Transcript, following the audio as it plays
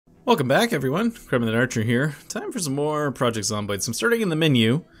Welcome back, everyone. Criminal Archer here. Time for some more Project Zomboid. So I'm starting in the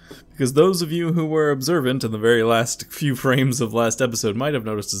menu, because those of you who were observant in the very last few frames of last episode might have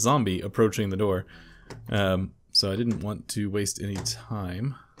noticed a zombie approaching the door. So I didn't want to waste any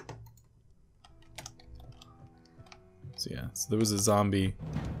time. So yeah, so there was a zombie.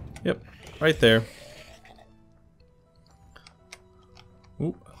 Yep, right there.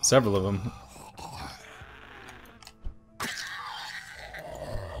 Ooh, several of them.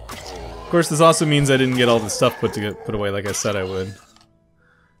 Of course, this also means I didn't get all the stuff put away like I said I would.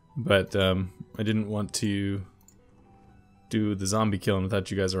 But I didn't want to do the zombie killing without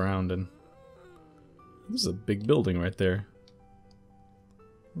you guys around. And there's a big building right there.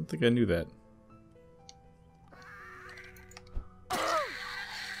 I don't think I knew that.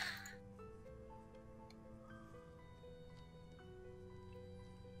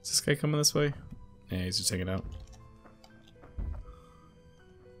 Is this guy coming this way? Yeah, he's just hanging out.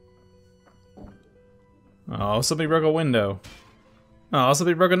 Oh, somebody broke a window. Oh,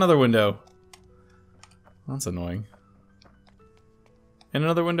 somebody broke another window. That's annoying. And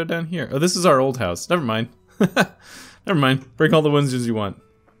another window down here. Oh, this is our old house. Never mind. Never mind. Break all the windows you want.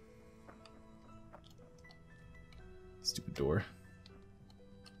 Stupid door.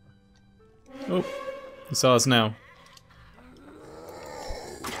 Oh, he saw us now.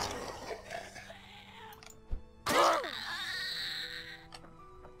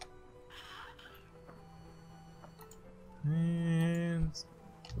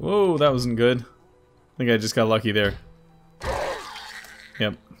 Whoa, that wasn't good. I think I just got lucky there.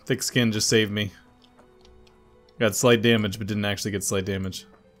 Yep, thick skin just saved me. Got slight damage, but didn't actually get slight damage.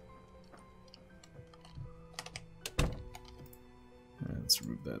 Let's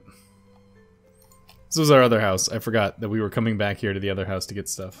remove that. This was our other house. I forgot that we were coming back here to the other house to get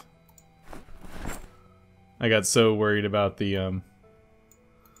stuff. I got so worried about the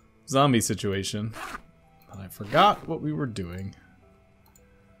zombie situation that I forgot what we were doing.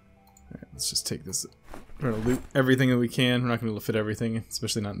 Alright, let's just take this. We're gonna loot everything that we can. We're not gonna be able to fit everything,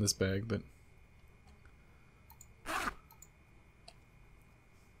 especially not in this bag, but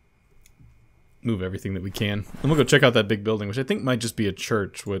move everything that we can. And we'll go check out that big building, which I think might just be a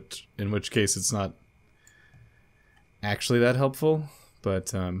church, in which case it's not actually that helpful,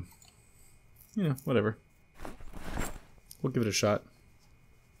 but you know, whatever. We'll give it a shot.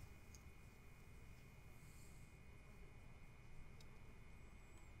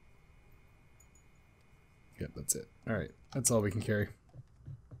 Yep, that's it. Alright, that's all we can carry.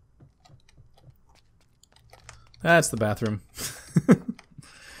 That's the bathroom.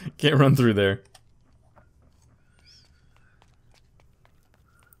 Can't run through there.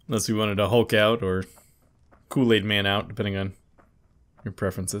 Unless we wanted to Hulk out or Kool-Aid Man out, depending on your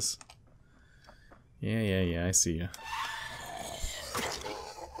preferences. Yeah, I see ya.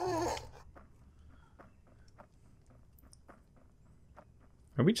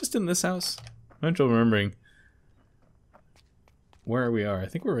 Are we just in this house? I'm not remembering where we are. I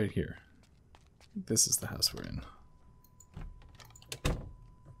think we're right here. I think this is the house we're in.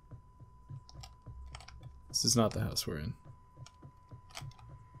 This is not the house we're in.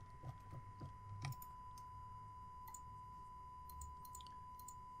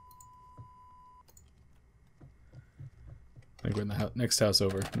 I think we're in the next house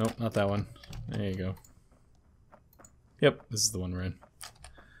over. Nope, not that one. There you go. Yep, this is the one we're in.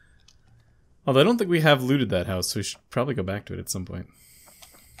 Although I don't think we have looted that house, so we should probably go back to it at some point.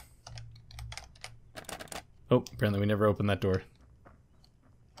 Oh, apparently we never opened that door.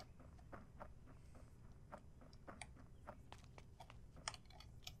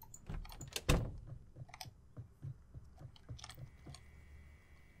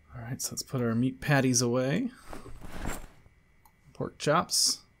 Alright, so let's put our meat patties away. Pork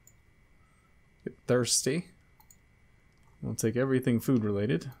chops. Get thirsty. We'll take everything food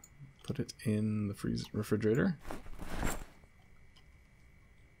related. Put it in the refrigerator.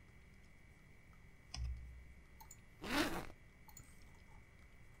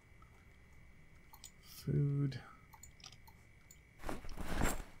 Food.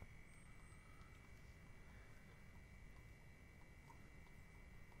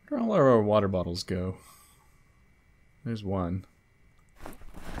 Where all our water bottles go? There's one.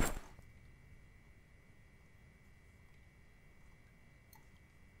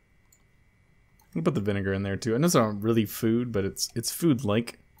 We'll put the vinegar in there too. I know it's not really food, but it's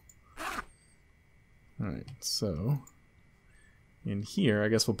food-like. Alright, so in here, I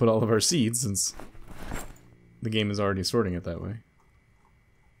guess we'll put all of our seeds since the game is already sorting it that way.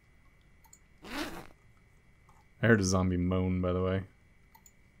 I heard a zombie moan, by the way.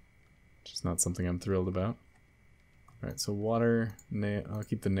 Which is not something I'm thrilled about. Alright, so water, I'll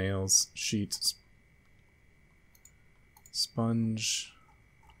keep the nails, sheet, sponge,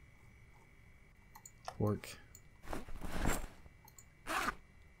 fork.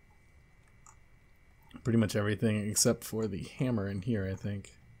 Pretty much everything except for the hammer in here, I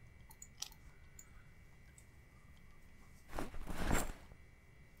think.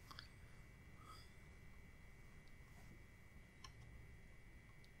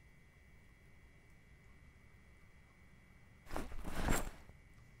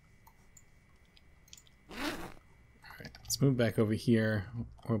 Let's move back over here.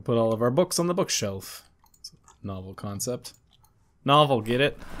 We'll put all of our books on the bookshelf. It's a novel concept. Novel, get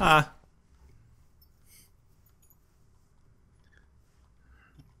it? Ha!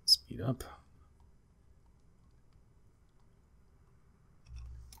 Speed up.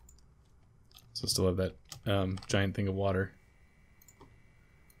 So still have that giant thing of water.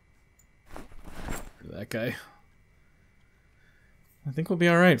 That guy. I think we'll be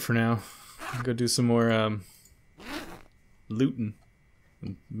alright for now. I'll go do some more looting.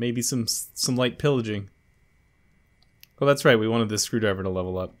 And maybe some light pillaging. Oh, that's right. We wanted this screwdriver to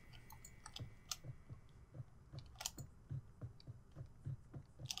level up.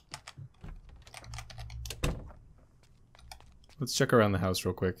 Let's check around the house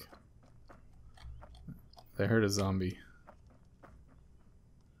real quick. I heard a zombie.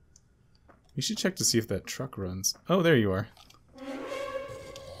 We should check to see if that truck runs. Oh, there you are.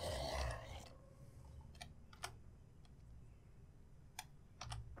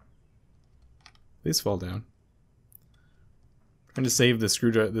 Please fall down. Trying to save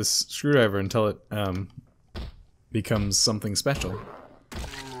the this screwdriver until it becomes something special.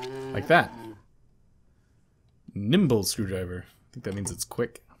 Like that. Nimble screwdriver. I think that means it's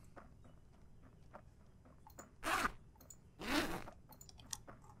quick.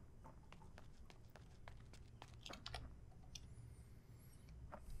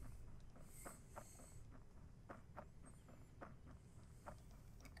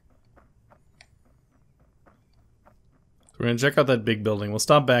 We're going to check out that big building. We'll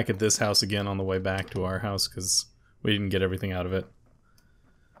stop back at this house again on the way back to our house because we didn't get everything out of it.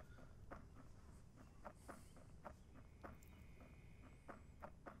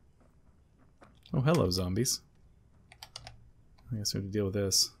 Oh, hello, zombies. I guess we have to deal with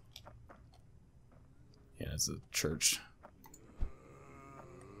this. Yeah, it's a church.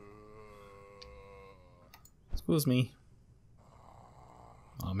 Excuse me.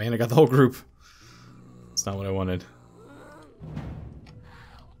 Oh man, I got the whole group. That's not what I wanted.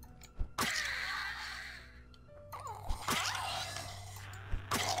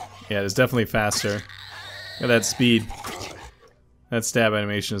 Yeah, it's definitely faster. Look at that speed. That stab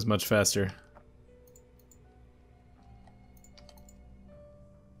animation is much faster.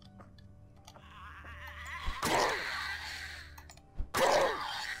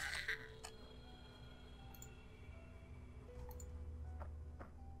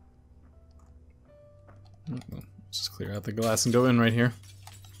 Just clear out the glass and go in right here.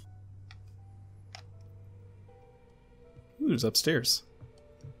 Ooh, there's upstairs.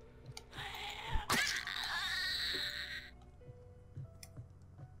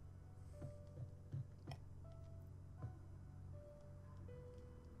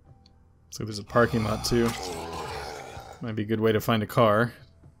 So there's a parking lot too. Might be a good way to find a car.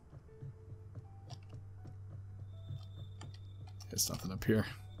 There's nothing up here.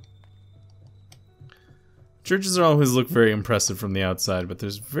 Churches always look very impressive from the outside, but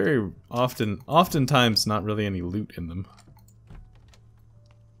there's oftentimes not really any loot in them.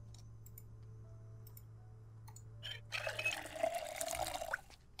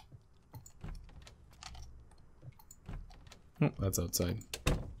 Oh, that's outside.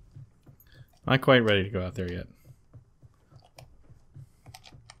 Not quite ready to go out there yet.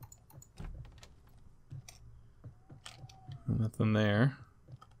 Nothing there.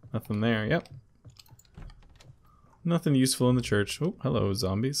 Nothing there, yep. Nothing useful in the church. Oh, hello,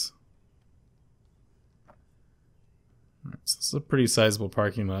 zombies. Alright, so this is a pretty sizable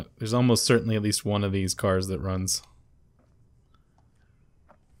parking lot. There's almost certainly at least one of these cars that runs.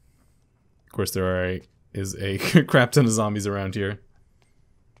 Of course, is a crap ton of zombies around here.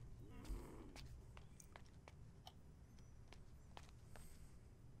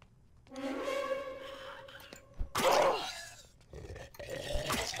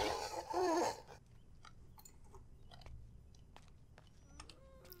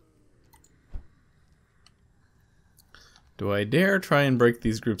 Do I dare try and break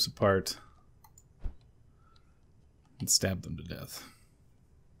these groups apart and stab them to death?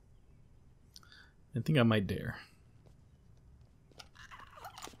 I think I might dare.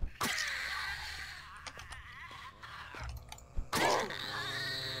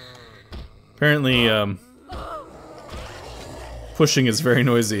 Apparently, pushing is very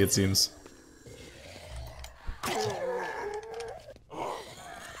noisy, it seems.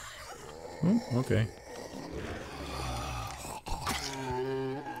 Oh, okay.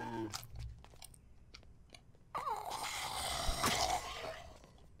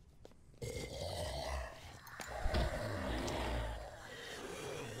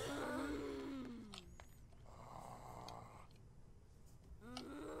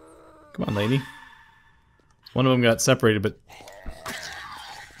 Come on, lady. One of them got separated, but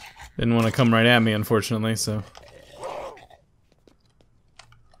didn't want to come right at me, unfortunately, so...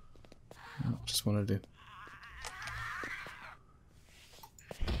 Just wanted to...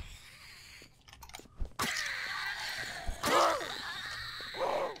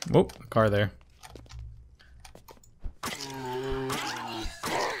 Whoa, a car there.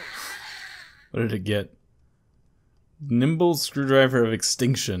 What did it get? Nimble screwdriver of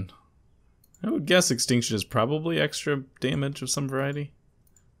extinction. I would guess extinction is probably extra damage of some variety.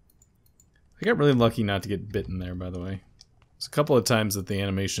 I got really lucky not to get bitten there, by the way. There's a couple of times that the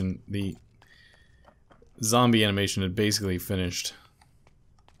animation, the zombie animation had basically finished.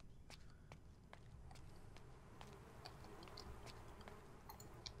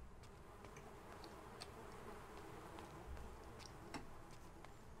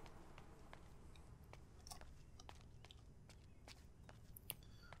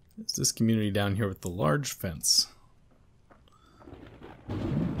 It's this community down here with the large fence.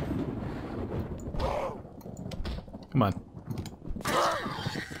 Come on.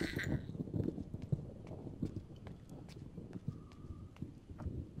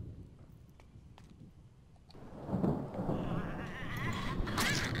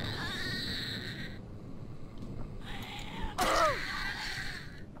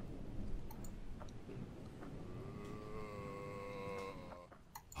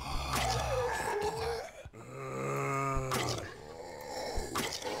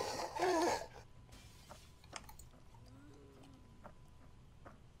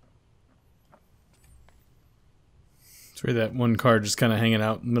 Sorry, that one car just kind of hanging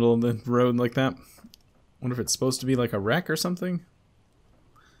out in the middle of the road like that. Wonder if it's supposed to be like a wreck or something?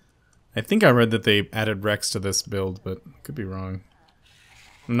 I think I read that they added wrecks to this build, but I could be wrong.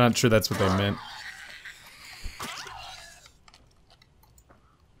 I'm not sure that's what they meant.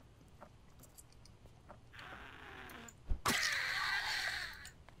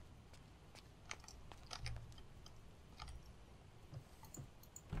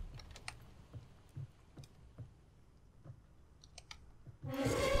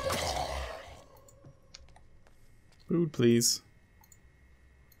 Food, please.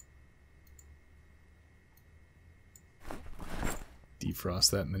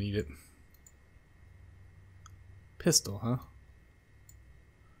 Defrost that and then eat it. Pistol, huh?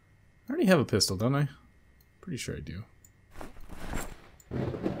 I already have a pistol, don't I? Pretty sure I do.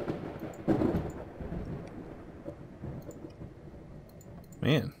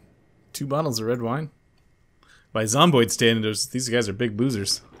 Man, 2 bottles of red wine? By Zomboid standards, these guys are big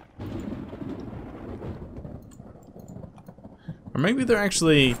boozers. Or maybe they're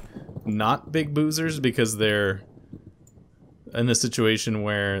actually not big boozers because they're in a situation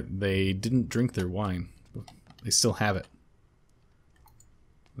where they didn't drink their wine. They still have it.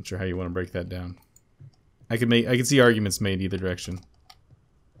 Not sure how you want to break that down. I could see arguments made either direction.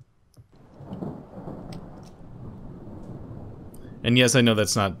 And yes, I know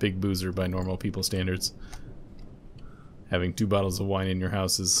that's not big boozer by normal people standards. Having 2 bottles of wine in your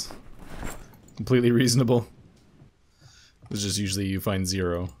house is completely reasonable. It's just usually you find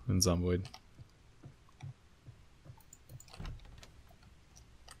 0 in Zomboid.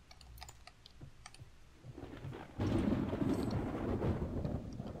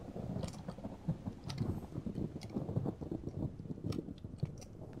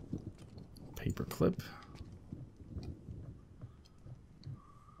 Paperclip.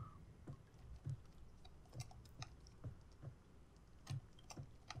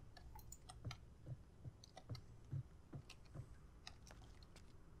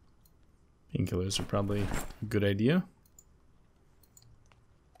 Painkillers are probably a good idea.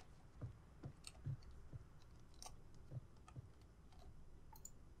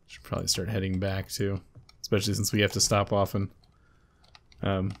 Should probably start heading back too, especially since we have to stop often.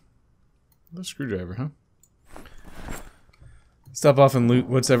 The screwdriver, huh? Stop off and loot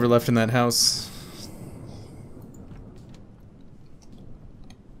what's ever left in that house.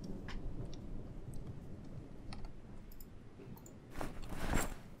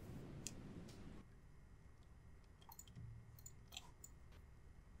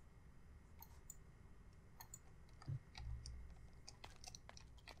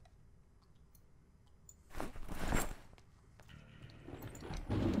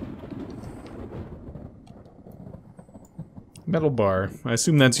 Metal bar. I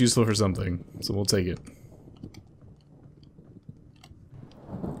assume that's useful for something, so we'll take it.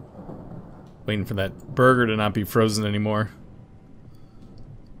 Waiting for that burger to not be frozen anymore.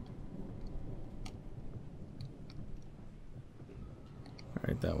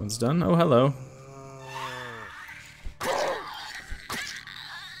 Alright, that one's done. Oh, hello.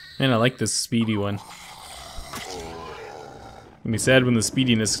 Man, I like this speedy one. I'll be sad when the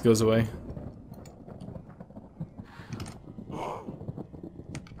speediness goes away.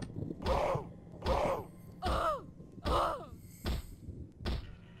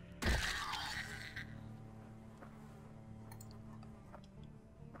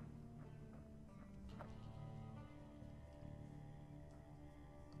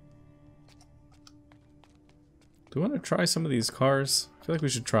 Do I want to try some of these cars? I feel like we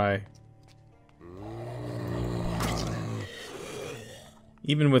should try.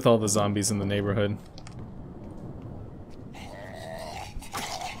 Even with all the zombies in the neighborhood.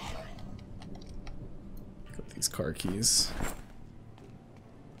 Got these car keys.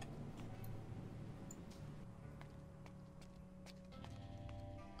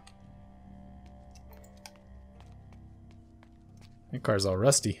 That car's all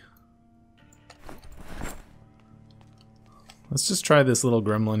rusty. Let's just try this little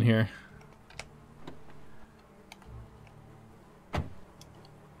gremlin here.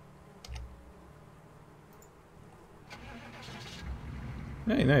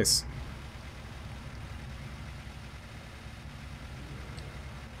 Hey, nice.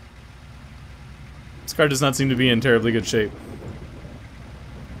 This car does not seem to be in terribly good shape.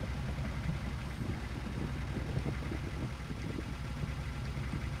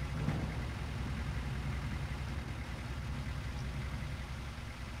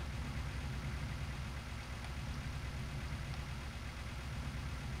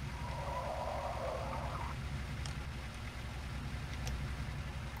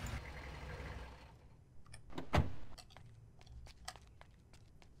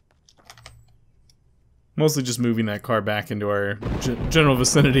 Mostly just moving that car back into our general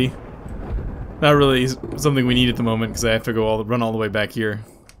vicinity. Not really something we need at the moment because I have to go run all the way back here.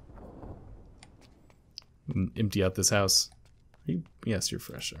 And empty out this house. Yes, you're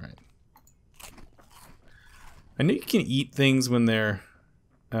fresh. All right. I know you can eat things when they're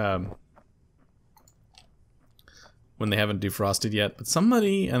when they haven't defrosted yet, but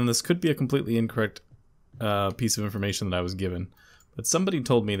somebody, and this could be a completely incorrect piece of information that I was given, but somebody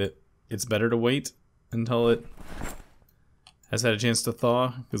told me that it's better to wait until it has had a chance to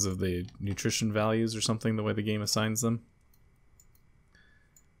thaw because of the nutrition values or something, the way the game assigns them.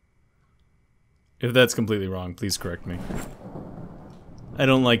 If that's completely wrong, please correct me. I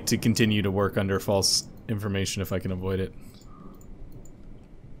don't like to continue to work under false information if I can avoid it.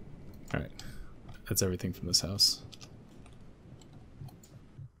 Alright, that's everything from this house.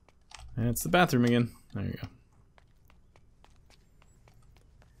 And it's the bathroom again. There you go.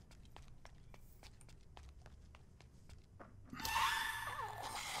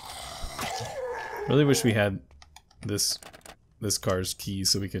 Really wish we had this car's key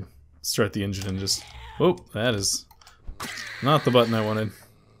so we could start the engine and just... Whoa, that is not the button I wanted.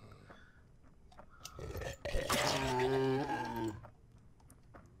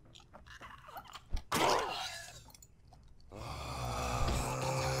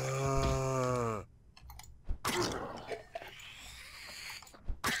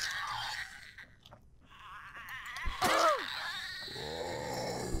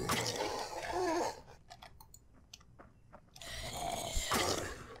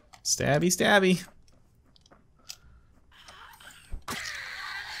 Stabby, stabby.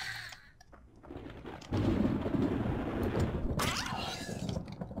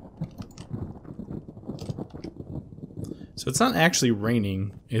 So it's not actually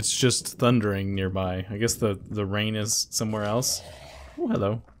raining, it's just thundering nearby. I guess the rain is somewhere else. Oh,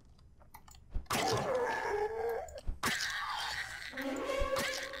 hello.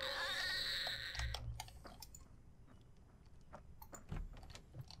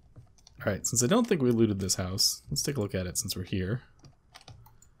 Alright, since I don't think we looted this house, let's take a look at it since we're here.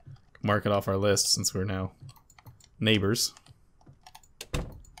 Mark it off our list since we're now neighbors.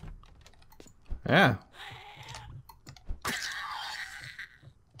 Yeah.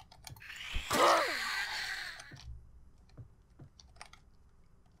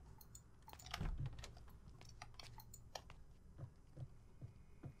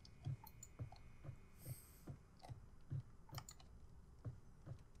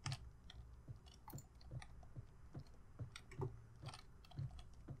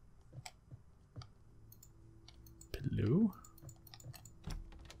 Blue.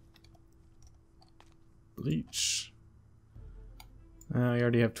 Bleach. I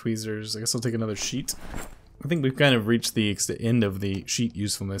already have tweezers. I guess I'll take another sheet. I think we've kind of reached the end of the sheet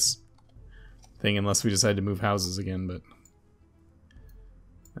usefulness thing, unless we decide to move houses again, but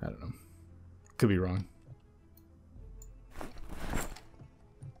I don't know. Could be wrong.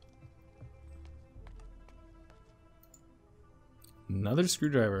 Another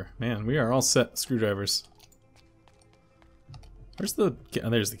screwdriver. Man, we are all set screwdrivers. Where's the... Oh,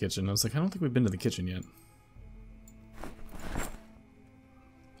 there's the kitchen. I was like, I don't think we've been to the kitchen yet.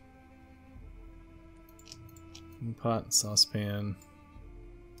 Pot, saucepan.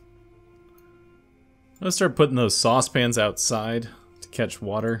 I'm gonna start putting those saucepans outside to catch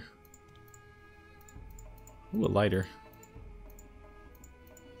water. Ooh, a lighter.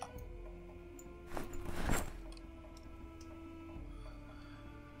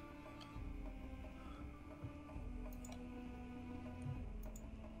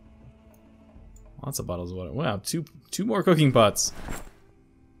 Lots of bottles of water. Wow, two more cooking pots.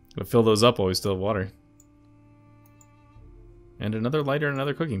 Gotta fill those up while we still have water. And another lighter and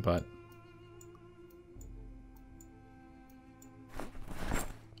another cooking pot.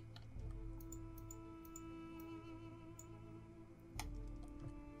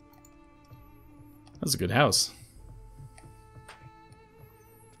 That's a good house.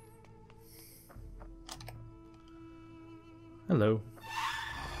 Hello.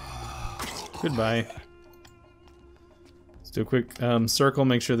 Goodbye. Let's do a quick circle,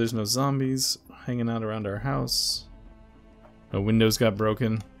 make sure there's no zombies hanging out around our house. No windows got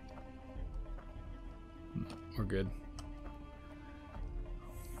broken. We're good.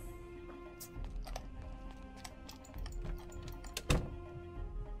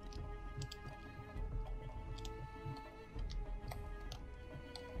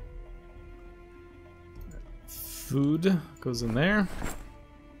 Food goes in there.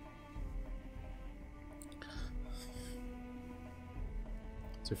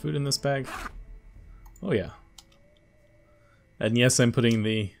 Is there food in this bag? Oh yeah. And yes, I'm putting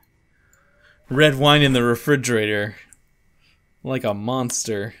the red wine in the refrigerator like a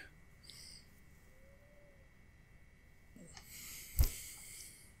monster.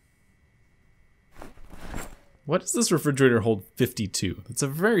 What does this refrigerator hold? 52. That's a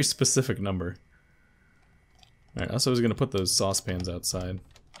very specific number. Alright, also I was going to put those saucepans outside.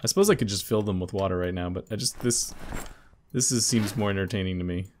 I suppose I could just fill them with water right now, but I just, this seems more entertaining to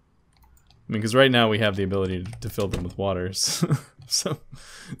me. I mean, because right now we have the ability to fill them with water, so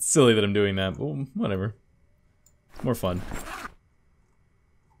it's silly that I'm doing that, but whatever. It's more fun.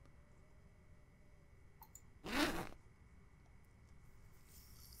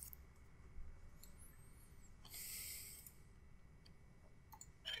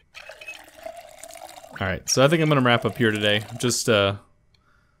 Alright, so I think I'm gonna wrap up here today. Just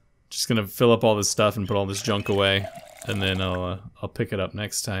gonna fill up all this stuff and put all this junk away, and then I'll pick it up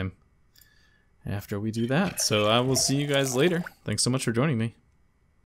next time after we do that. So I will see you guys later. Thanks so much for joining me.